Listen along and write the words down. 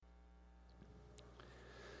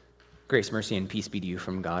Grace, mercy, and peace be to you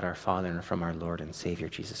from God our Father and from our Lord and Savior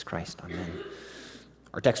Jesus Christ. Amen.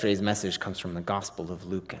 Our text for today's message comes from the Gospel of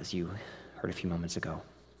Luke, as you heard a few moments ago.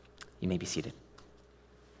 You may be seated.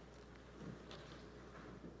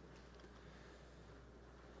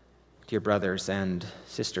 Dear brothers and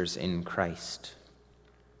sisters in Christ,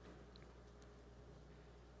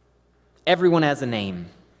 everyone has a name,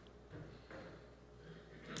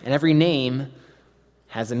 and every name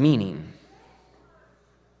has a meaning.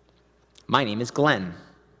 My name is Glenn.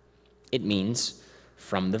 It means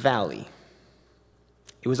from the valley.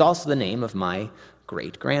 It was also the name of my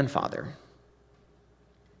great-grandfather.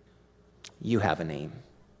 You have a name.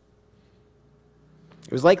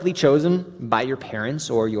 It was likely chosen by your parents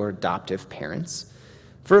or your adoptive parents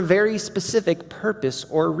for a very specific purpose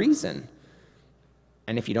or reason.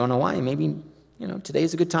 And if you don't know why, maybe,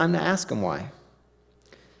 today's a good time to ask them why.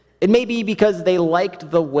 It may be because they liked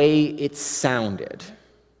the way it sounded.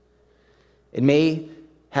 It may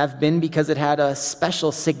have been because it had a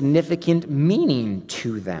special, significant meaning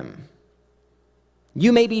to them.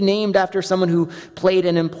 You may be named after someone who played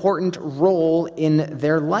an important role in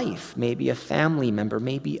their life, maybe a family member,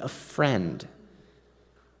 maybe a friend.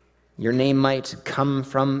 Your name might come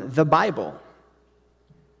from the Bible.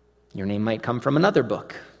 Your name might come from another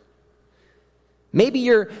book. Maybe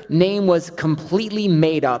your name was completely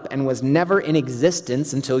made up and was never in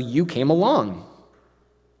existence until you came along.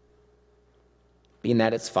 Being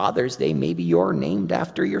that it's Father's Day, maybe you're named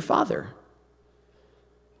after your father.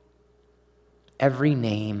 Every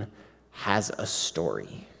name has a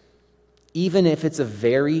story. Even if it's a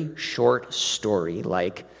very short story,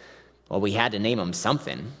 like, we had to name him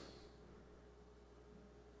something.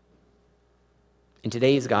 In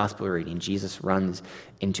today's gospel reading, Jesus runs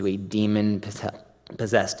into a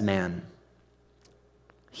demon-possessed man.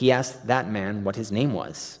 He asked that man what his name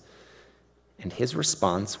was, and his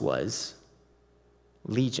response was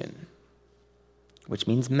Legion, which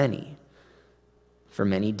means many, for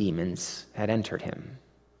many demons had entered him.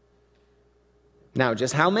 Now,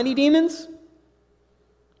 just how many demons?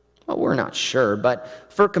 Well, we're not sure, but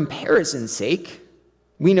for comparison's sake,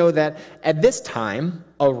 we know that at this time,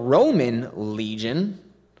 a Roman legion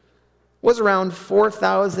was around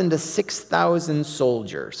 4,000 to 6,000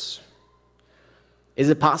 soldiers. Is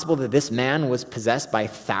it possible that this man was possessed by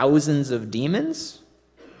thousands of demons?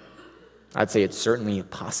 I'd say it's certainly a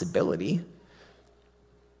possibility.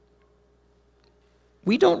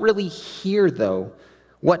 We don't really hear, though,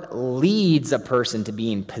 what leads a person to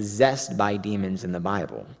being possessed by demons in the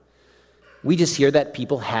Bible. We just hear that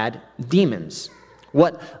people had demons,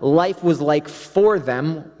 what life was like for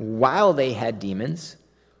them while they had demons,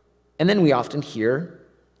 and then we often hear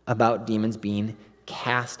about demons being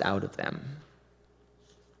cast out of them.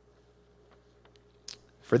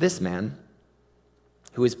 For this man,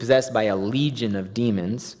 who was possessed by a legion of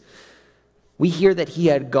demons, we hear that he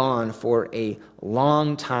had gone for a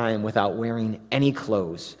long time without wearing any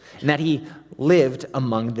clothes, and that he lived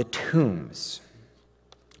among the tombs.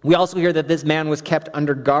 We also hear that this man was kept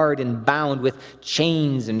under guard and bound with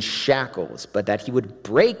chains and shackles, but that he would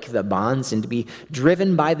break the bonds and to be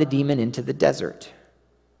driven by the demon into the desert.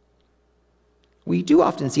 We do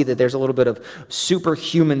often see that there's a little bit of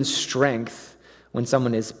superhuman strength when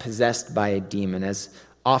someone is possessed by a demon, as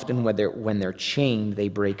often when they're chained, they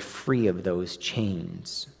break free of those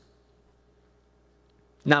chains.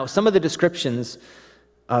 Now, some of the descriptions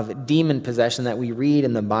of demon possession that we read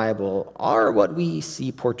in the Bible are what we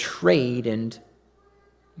see portrayed in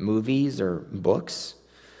movies or books.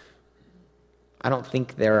 I don't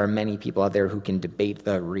think there are many people out there who can debate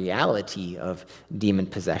the reality of demon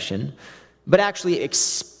possession, but actually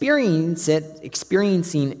experiencing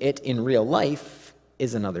it in real life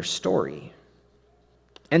is another story.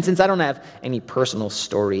 And since I don't have any personal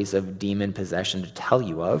stories of demon possession to tell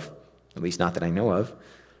you of, at least not that I know of,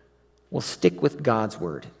 we'll stick with God's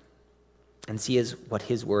word and see what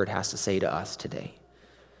his word has to say to us today.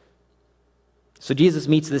 So Jesus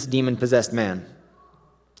meets this demon-possessed man.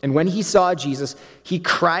 And when he saw Jesus, he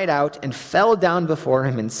cried out and fell down before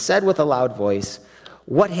him and said with a loud voice,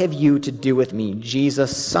 "What have you to do with me,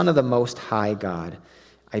 Jesus, Son of the Most High God?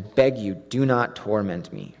 I beg you, do not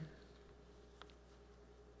torment me."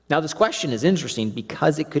 Now, this question is interesting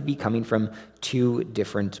because it could be coming from two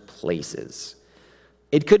different places.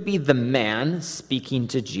 It could be the man speaking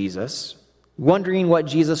to Jesus, wondering what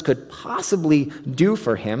Jesus could possibly do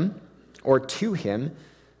for him or to him.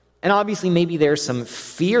 And obviously, maybe there's some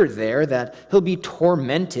fear there that he'll be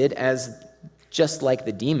tormented just like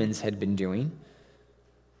the demons had been doing.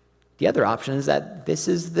 The other option is that this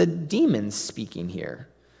is the demons speaking here.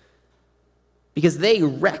 because they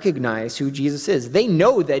recognize who Jesus is. They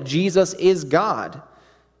know that Jesus is God.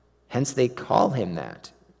 Hence, they call him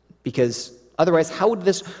that. Because otherwise, how would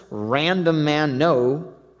this random man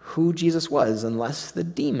know who Jesus was unless the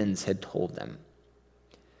demons had told them?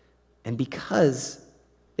 And because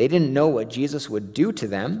they didn't know what Jesus would do to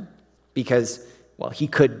them, because, well, he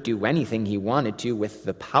could do anything he wanted to with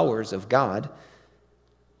the powers of God,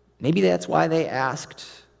 maybe that's why they asked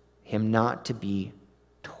him not to be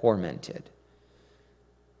tormented.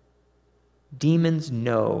 Demons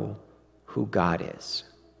know who God is.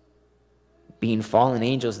 Being fallen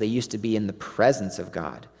angels, they used to be in the presence of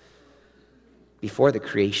God before the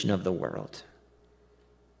creation of the world.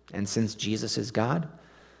 And since Jesus is God,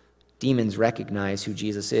 demons recognize who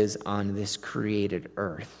Jesus is on this created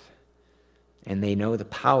earth. And they know the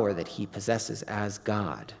power that he possesses as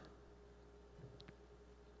God.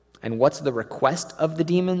 And what's the request of the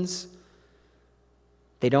demons?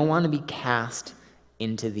 They don't want to be cast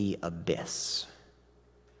into the abyss,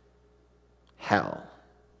 hell.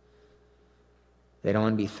 They don't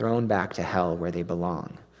want to be thrown back to hell where they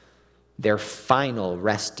belong, their final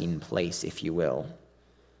resting place, if you will.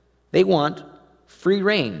 They want free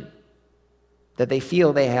reign that they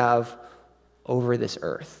feel they have over this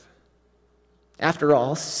earth. After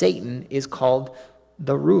all, Satan is called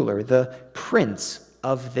the ruler, the prince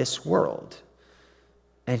of this world.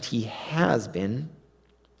 And he has been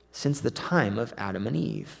since the time of Adam and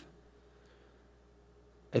Eve.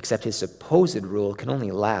 Except his supposed rule can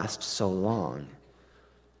only last so long.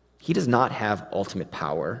 He does not have ultimate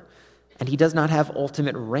power, and he does not have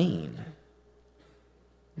ultimate reign.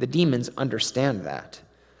 The demons understand that,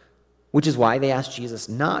 which is why they asked Jesus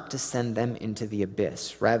not to send them into the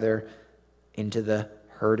abyss, rather into the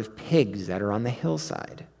herd of pigs that are on the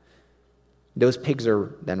hillside. Those pigs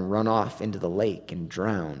are then run off into the lake and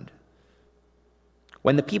drowned.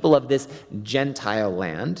 When the people of this Gentile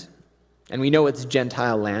land, and we know it's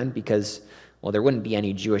Gentile land because, well, there wouldn't be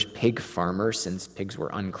any Jewish pig farmers since pigs were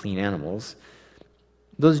unclean animals.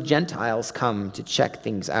 Those Gentiles come to check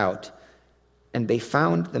things out, and they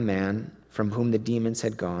found the man from whom the demons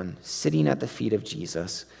had gone, sitting at the feet of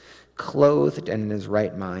Jesus, clothed and in his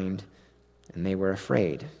right mind, and they were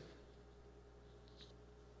afraid.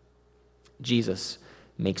 Jesus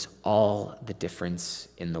makes all the difference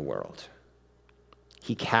in the world.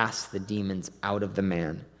 He casts the demons out of the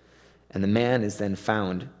man, and the man is then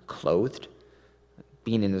found clothed,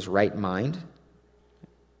 being in his right mind,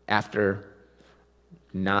 after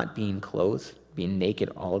not being clothed, being naked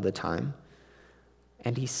all the time,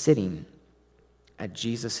 and he's sitting at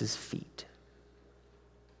Jesus' feet.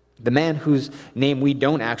 The man whose name we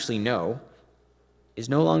don't actually know is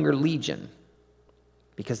no longer Legion,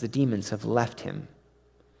 because the demons have left him.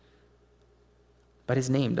 But his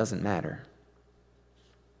name doesn't matter.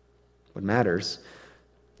 What matters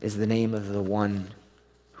is the name of the one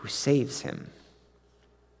who saves him.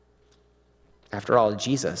 After all,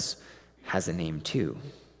 Jesus has a name too.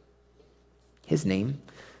 His name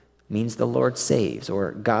means the Lord saves,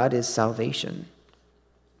 or God is salvation,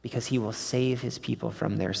 because he will save his people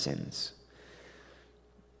from their sins.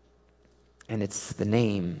 And it's the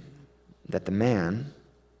name that the man,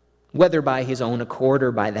 whether by his own accord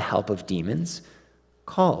or by the help of demons,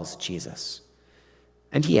 calls Jesus.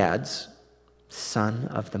 And he adds, Son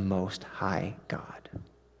of the Most High God.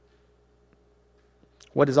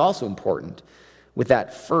 What is also important with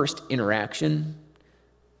that first interaction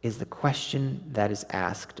is the question that is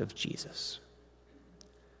asked of Jesus.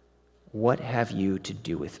 What have you to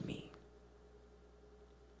do with me?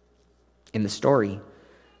 In the story,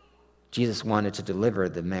 Jesus wanted to deliver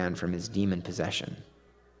the man from his demon possession.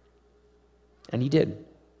 And he did.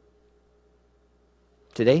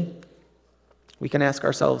 Today, we can ask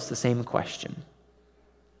ourselves the same question.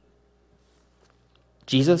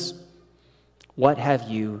 Jesus, what have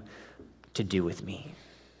you to do with me?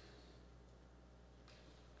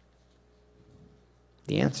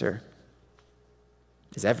 The answer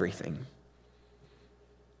is everything.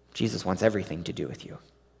 Jesus wants everything to do with you.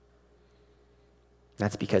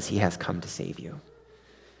 That's because he has come to save you.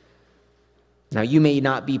 Now, you may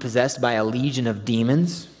not be possessed by a legion of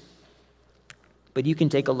demons, but you can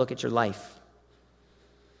take a look at your life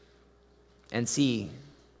and see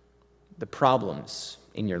the problems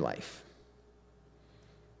in your life.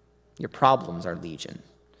 Your problems are legion.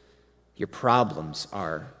 Your problems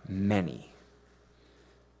are many.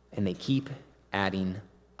 And they keep adding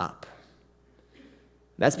up.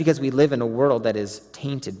 That's because we live in a world that is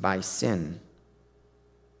tainted by sin.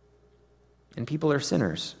 And people are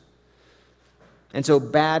sinners. And so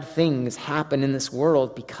bad things happen in this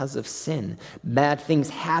world because of sin. Bad things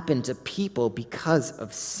happen to people because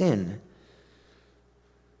of sin.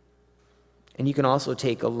 And you can also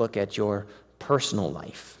take a look at your personal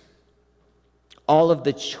life. All of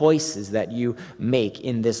the choices that you make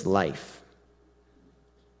in this life.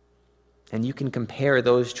 And you can compare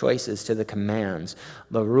those choices to the commands,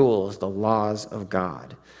 the rules, the laws of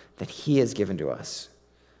God that He has given to us.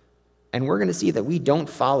 And we're going to see that we don't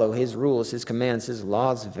follow His rules, His commands, His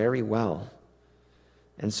laws very well.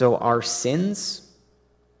 And so our sins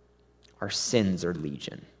are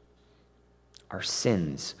legion. Our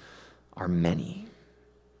sins are many.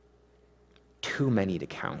 Too many to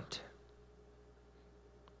count.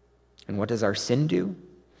 And what does our sin do?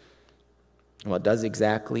 Well, it does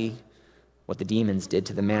exactly what the demons did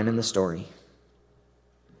to the man in the story.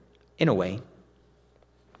 In a way,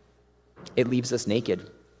 it leaves us naked.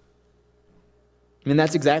 I mean,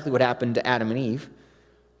 that's exactly what happened to Adam and Eve,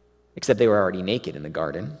 except they were already naked in the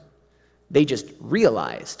garden. They just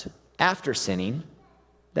realized after sinning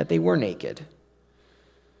that they were naked.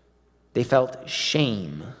 They felt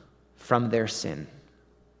shame from their sin.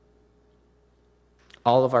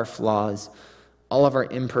 All of our flaws, all of our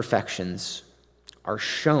imperfections are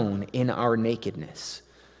shown in our nakedness,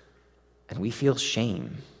 and we feel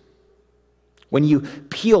shame. When you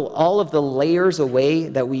peel all of the layers away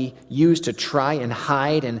that we use to try and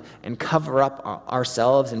hide and cover up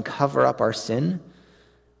ourselves and cover up our sin,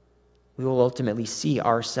 we will ultimately see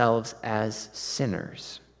ourselves as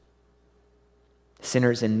sinners.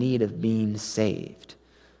 Sinners in need of being saved,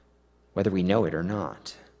 whether we know it or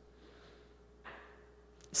not.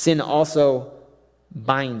 Sin also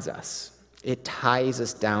binds us. It ties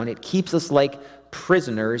us down. It keeps us like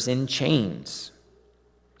prisoners in chains.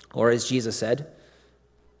 Or as Jesus said,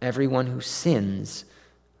 everyone who sins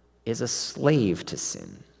is a slave to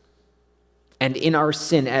sin. And in our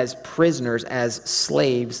sin, as prisoners, as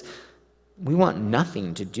slaves, we want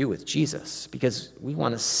nothing to do with Jesus because we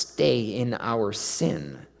want to stay in our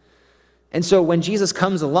sin. And so when Jesus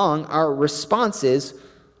comes along, our response is,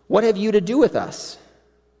 what have you to do with us?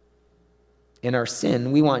 In our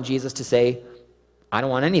sin, we want Jesus to say, I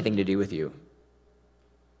don't want anything to do with you,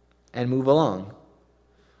 and move along.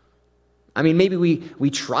 I mean, maybe we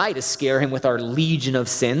try to scare him with our legion of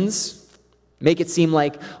sins, make it seem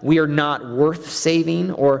like we are not worth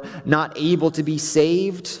saving or not able to be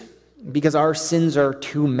saved because our sins are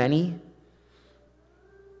too many.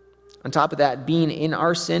 On top of that, being in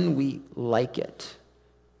our sin, we like it.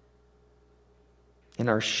 In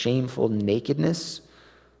our shameful nakedness,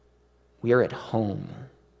 we are at home.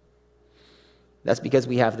 That's because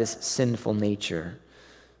we have this sinful nature,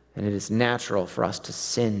 and it is natural for us to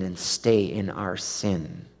sin and stay in our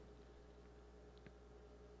sin.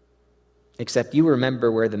 Except you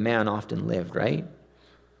remember where the man often lived, right?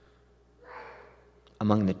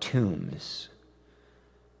 Among the tombs.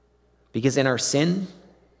 Because in our sin,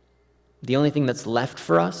 the only thing that's left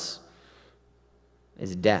for us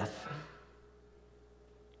is death.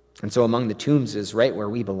 And so among the tombs is right where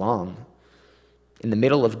we belong. In the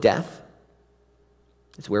middle of death,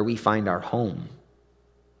 it's where we find our home.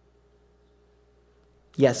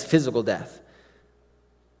 Yes, physical death.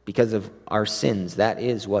 Because of our sins, that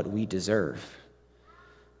is what we deserve.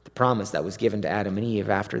 The promise that was given to Adam and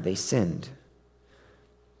Eve after they sinned.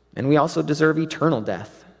 And we also deserve eternal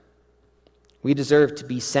death. We deserve to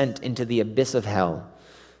be sent into the abyss of hell,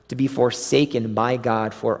 to be forsaken by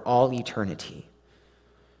God for all eternity.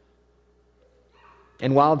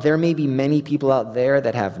 And while there may be many people out there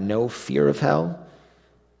that have no fear of hell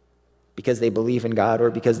because they believe in God or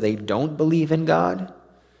because they don't believe in God,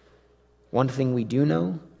 one thing we do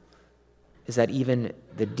know is that even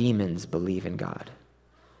the demons believe in God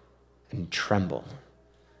and tremble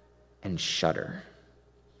and shudder.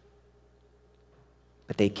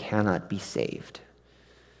 But they cannot be saved.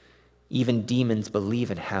 Even demons believe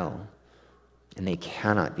in hell, and they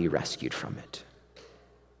cannot be rescued from it.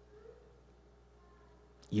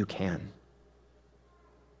 You can.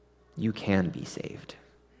 You can be saved.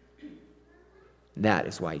 That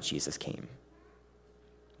is why Jesus came.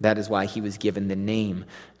 That is why he was given the name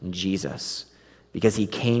Jesus, because he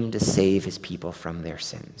came to save his people from their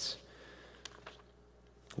sins.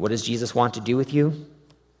 What does Jesus want to do with you?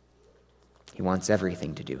 He wants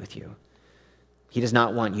everything to do with you. He does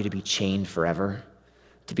not want you to be chained forever,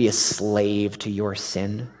 to be a slave to your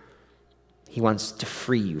sin. He wants to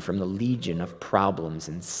free you from the legion of problems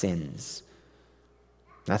and sins.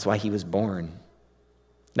 That's why he was born.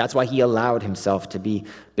 That's why he allowed himself to be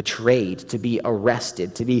betrayed, to be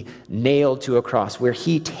arrested, to be nailed to a cross, where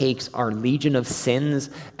he takes our legion of sins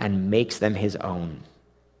and makes them his own.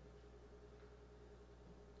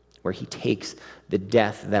 Where he takes the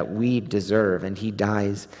death that we deserve and he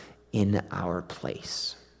dies in our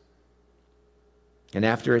place. And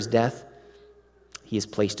after his death, he is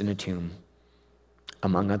placed in a tomb,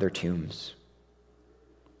 among other tombs.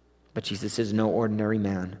 But Jesus is no ordinary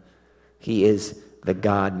man. He is the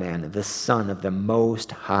God-man, the Son of the Most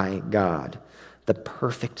High God, the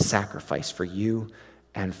perfect sacrifice for you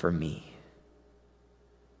and for me,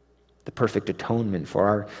 the perfect atonement for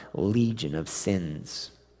our legion of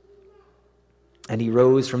sins. And he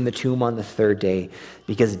rose from the tomb on the third day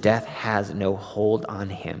because death has no hold on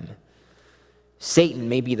him. Satan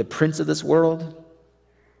may be the prince of this world,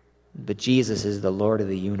 but Jesus is the Lord of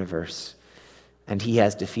the universe, and he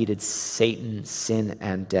has defeated Satan, sin,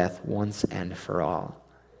 and death once and for all.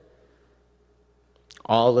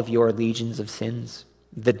 All of your legions of sins,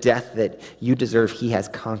 the death that you deserve, he has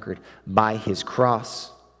conquered by his cross,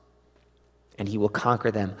 and he will conquer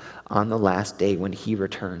them on the last day when he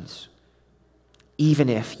returns. Even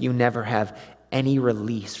if you never have any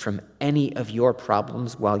release from any of your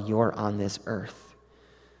problems while you're on this earth,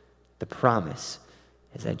 the promise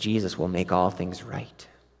is that Jesus will make all things right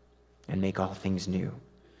and make all things new.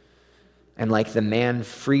 And like the man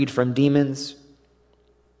freed from demons,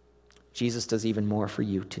 Jesus does even more for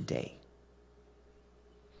you today.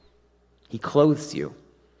 He clothes you.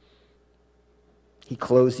 He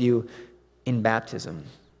clothes you in baptism.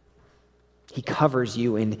 He covers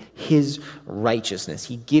you in his righteousness.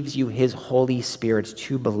 He gives you his Holy Spirit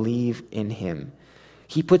to believe in him.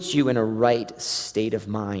 He puts you in a right state of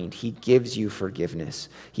mind. He gives you forgiveness.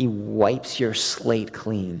 He wipes your slate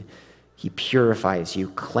clean. He purifies you,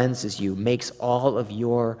 cleanses you, makes all of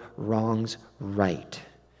your wrongs right.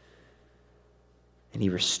 And he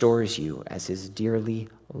restores you as his dearly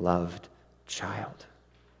loved child.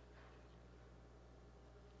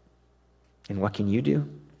 And what can you do?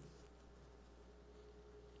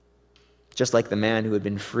 Just like the man who had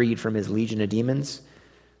been freed from his legion of demons,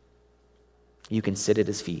 you can sit at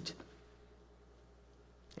his feet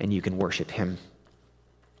and you can worship him.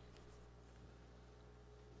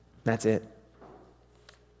 That's it.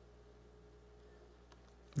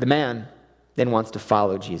 The man then wants to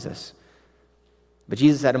follow Jesus. But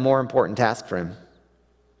Jesus had a more important task for him: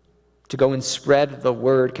 to go and spread the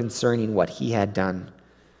word concerning what he had done.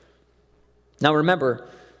 Now remember,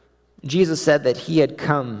 Jesus said that he had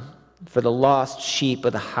come for the lost sheep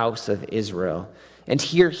of the house of Israel. And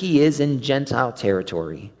here he is in Gentile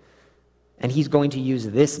territory. And he's going to use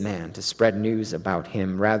this man to spread news about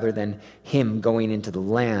him rather than him going into the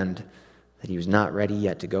land that he was not ready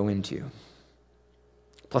yet to go into.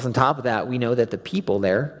 Plus, on top of that, we know that the people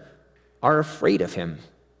there are afraid of him.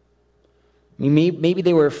 I mean, maybe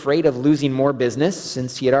they were afraid of losing more business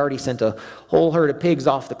since he had already sent a whole herd of pigs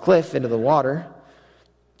off the cliff into the water.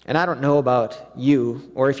 And I don't know about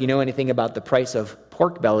you, or if you know anything about the price of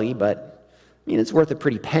pork belly, but I mean, it's worth a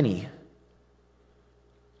pretty penny.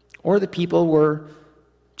 Or the people were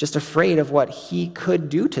just afraid of what he could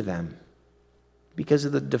do to them because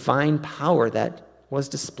of the divine power that was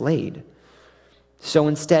displayed. So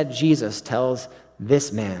instead, Jesus tells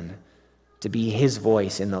this man to be his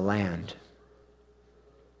voice in the land.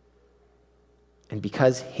 And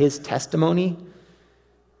because his testimony,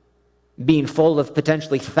 being full of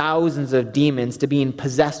potentially thousands of demons to being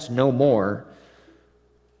possessed no more,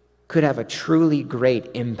 could have a truly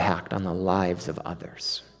great impact on the lives of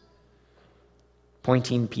others,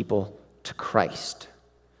 pointing people to Christ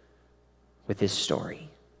with his story.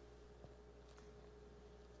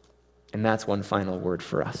 And that's one final word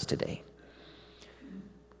for us today.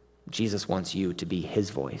 Jesus wants you to be his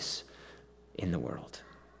voice in the world,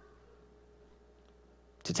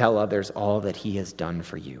 to tell others all that he has done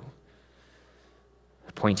for you,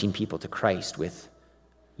 pointing people to Christ with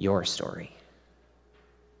your story,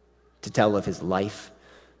 to tell of his life,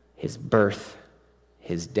 his birth,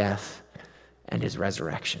 his death, and his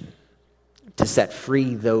resurrection, to set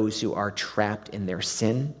free those who are trapped in their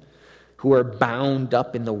sin, who are bound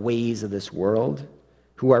up in the ways of this world,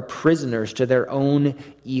 who are prisoners to their own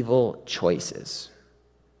evil choices.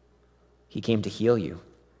 He came to heal you,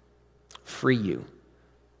 free you,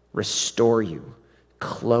 restore you,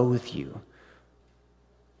 clothe you,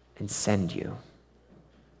 and send you.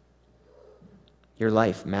 Your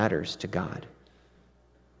life matters to God,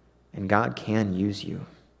 and God can use you.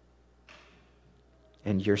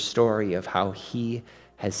 And your story of how he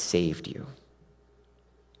has saved you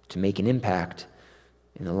to make an impact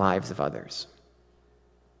in the lives of others.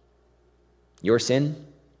 Your sin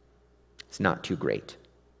is not too great.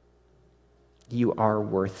 You are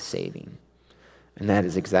worth saving. And that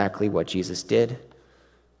is exactly what Jesus did,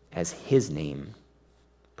 as his name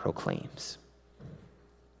proclaims.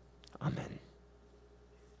 Amen.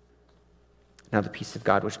 Now the peace of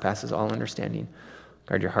God, which passes all understanding,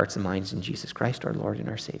 guard your hearts and minds in Jesus Christ, our Lord and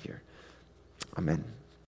our Savior. Amen.